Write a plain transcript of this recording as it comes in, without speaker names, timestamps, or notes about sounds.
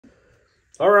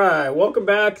All right, welcome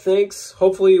back. Thanks.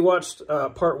 Hopefully you watched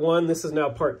part 1. This is now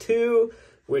part 2,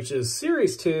 which is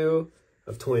series 2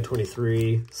 of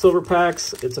 2023 silver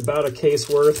packs. It's about a case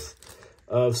worth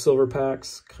of silver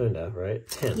packs, kind of, right?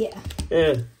 10. Yeah.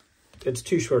 It's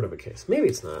too short of a case. Maybe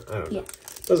it's not. I don't know. Yeah.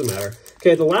 Doesn't matter.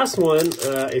 Okay, the last one,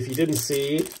 if you didn't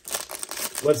see,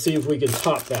 let's see if we can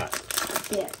top that.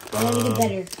 Yeah, we're gonna get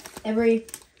better every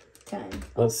time.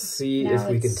 Let's see now if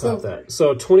we can silver. top that.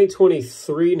 So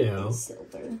 2023 now. It's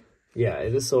silver. Yeah,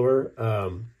 it is silver.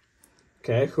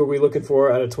 Okay, who are we looking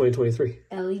for out of 2023?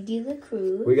 LED La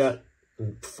Cruz. We got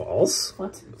false.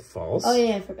 What? False. Oh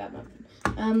yeah, I forgot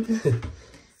nothing.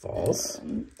 False.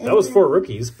 That was 4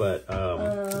 rookies, but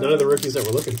none of the rookies that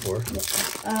we're looking for.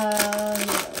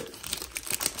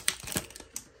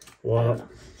 Well,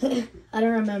 I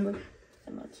don't remember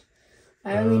that much.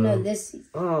 I only know this season.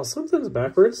 Oh, something's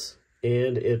backwards,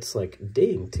 and it's like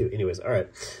ding too. Anyways, all right.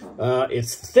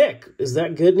 It's thick. Is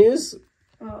that good news?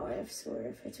 Oh, I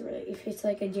swear if it's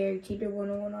like a Derek Jeter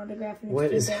 101 autograph. And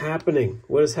What is happening?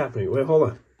 What is happening? Wait, hold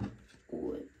on.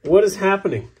 What? What is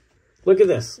happening? Look at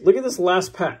this. Look at this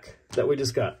last pack that we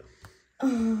just got.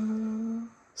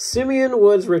 Simeon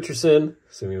Woods Richardson.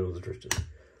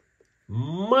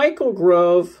 Michael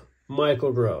Grove.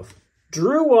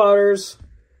 Drew Waters.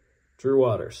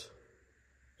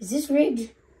 Is this rigged?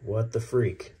 What the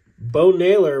freak? Bo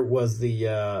Naylor was the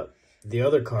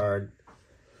other card.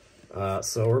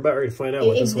 So we're about ready to find out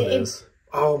what this one is.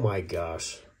 Oh my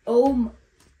gosh. Oh,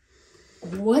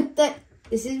 what the?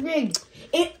 This is rigged.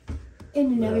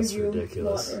 That's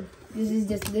ridiculous. Water.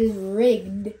 This is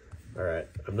rigged. All right.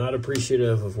 I'm not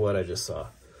appreciative of what I just saw.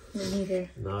 Me neither.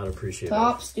 Not appreciative.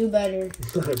 Tops do better.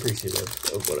 Not appreciative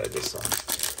of what I just saw.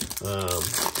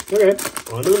 Okay.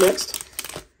 On to the next.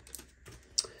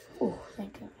 Oh,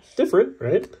 thank gosh. Different,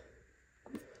 right?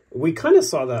 We kind of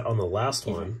saw that on the last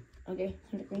one. Okay,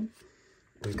 100 green.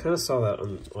 We kind of saw that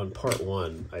on part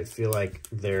 1. I feel like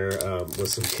there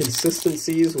was some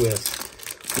consistencies with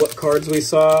what cards we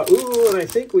saw. Ooh, and I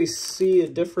think we see a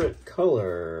different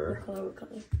color. What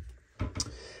color?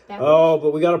 Oh,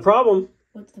 but we got a problem.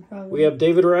 What's the problem? We have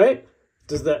David Wright.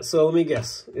 So let me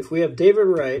guess. If we have David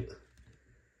Wright,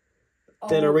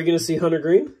 then are we going to see Hunter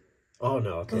Green? Oh,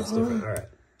 no. Okay, it's different. All right.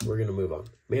 We're going to move on.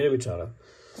 Manny Machado.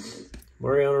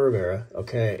 Mariano Rivera.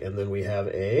 Okay, and then we have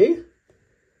a...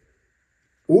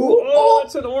 Ooh, oh,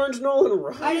 it's an orange Nolan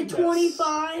Ryan. Out of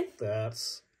 25?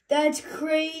 That's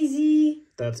crazy.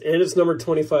 And it's number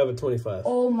 25 of 25.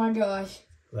 Oh my gosh.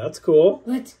 That's cool.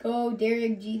 Let's go,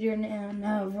 Derek Jeter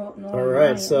now. All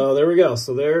right, so there we go.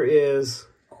 So there is...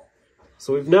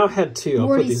 So we've now had 2. I'll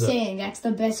put these up. Saying that's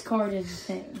the best card of the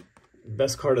thing.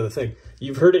 Best card of the thing.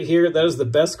 You've heard it here. That is the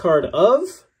best card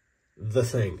of the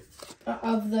thing.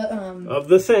 Of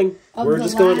the thing. We're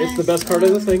just going, it's the best card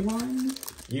of the thing.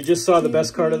 You just saw the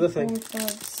best card of the thing. 4, 5,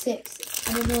 6.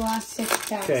 Out of the last 6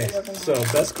 packs. Okay, so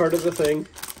best card of the thing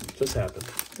just happened.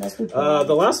 That's what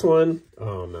the last one,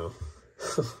 oh no.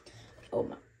 Oh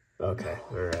my. Okay,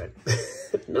 all right.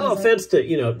 No offense to,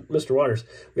 Mr. Waters.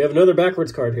 We have another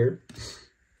backwards card here.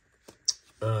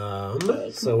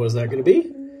 So what is that going to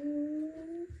be?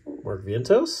 Mark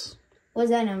Vientos. What's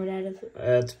that number out of?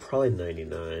 It's probably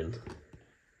 99.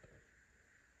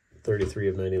 33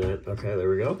 of 99. Okay, there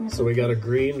we go. So we got a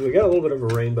green. We got a little bit of a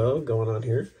rainbow going on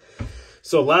here.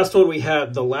 So last one we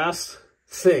had, the last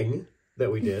thing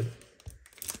that we did,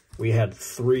 we had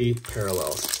 3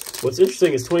 parallels. What's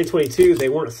interesting is 2022, they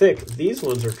weren't thick. These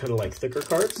ones are kind of like thicker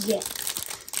cards. Yeah.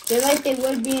 They're like they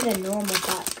would be in a normal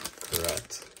pack.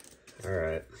 Correct. All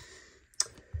right.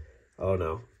 Oh,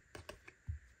 no.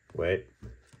 Wait.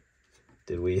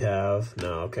 Did we have...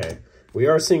 No, okay. We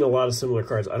are seeing a lot of similar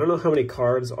cards. I don't know how many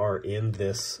cards are in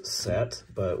this set,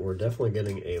 but we're definitely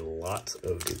getting a lot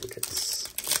of duplicates.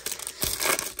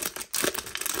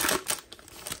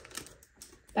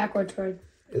 Backwards card.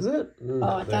 Is it? Oh,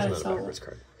 I thought I saw backwards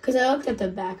card. Because I looked at the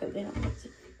back of it.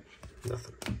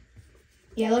 Nothing.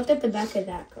 Yeah, I looked at the back of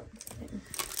that card.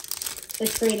 The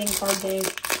trading card day.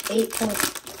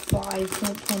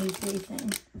 8.5.23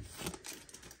 thing.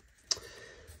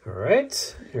 All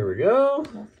right. Here we go.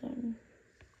 Nothing.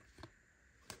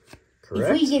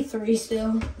 Correct. If we get 3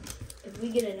 still. If we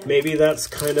get enough. Maybe that's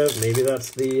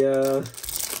the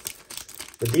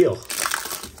deal.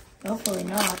 Hopefully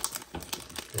not.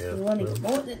 Yeah. We want to get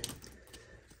more than...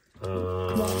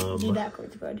 do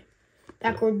backwards, bud.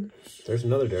 Backwards. There's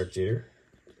another Derek Jeter.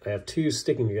 I have 2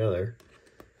 sticking together.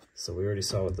 So we already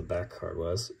saw what the back card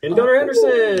was. And Gunnar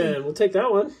Anderson! We'll take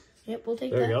that one. Yep, we'll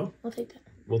take that. There you go. We'll take that.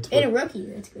 We'll And a rookie,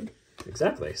 that's good.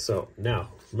 Exactly. So now,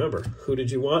 remember, who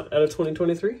did you want out of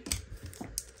 2023?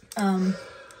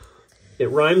 It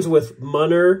rhymes with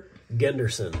Munner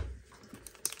Genderson.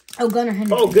 Oh, Gunnar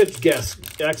Henderson. Oh, good guess.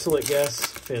 Excellent guess.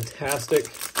 Fantastic.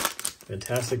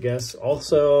 Fantastic guess.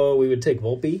 Also, we would take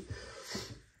Volpe.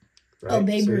 Right? Oh,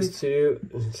 Babe Series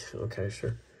Ruth. 2. Okay,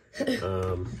 sure.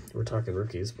 We're talking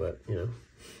rookies, but, you know.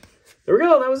 There we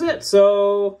go. That was it. So,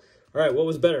 all right, what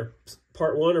was better?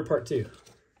 Part 1 or part 2?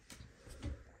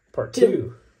 Part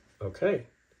 2. Okay.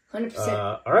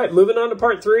 100%. All right, moving on to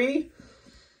part 3.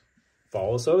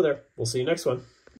 Follow us over there. We'll see you next one.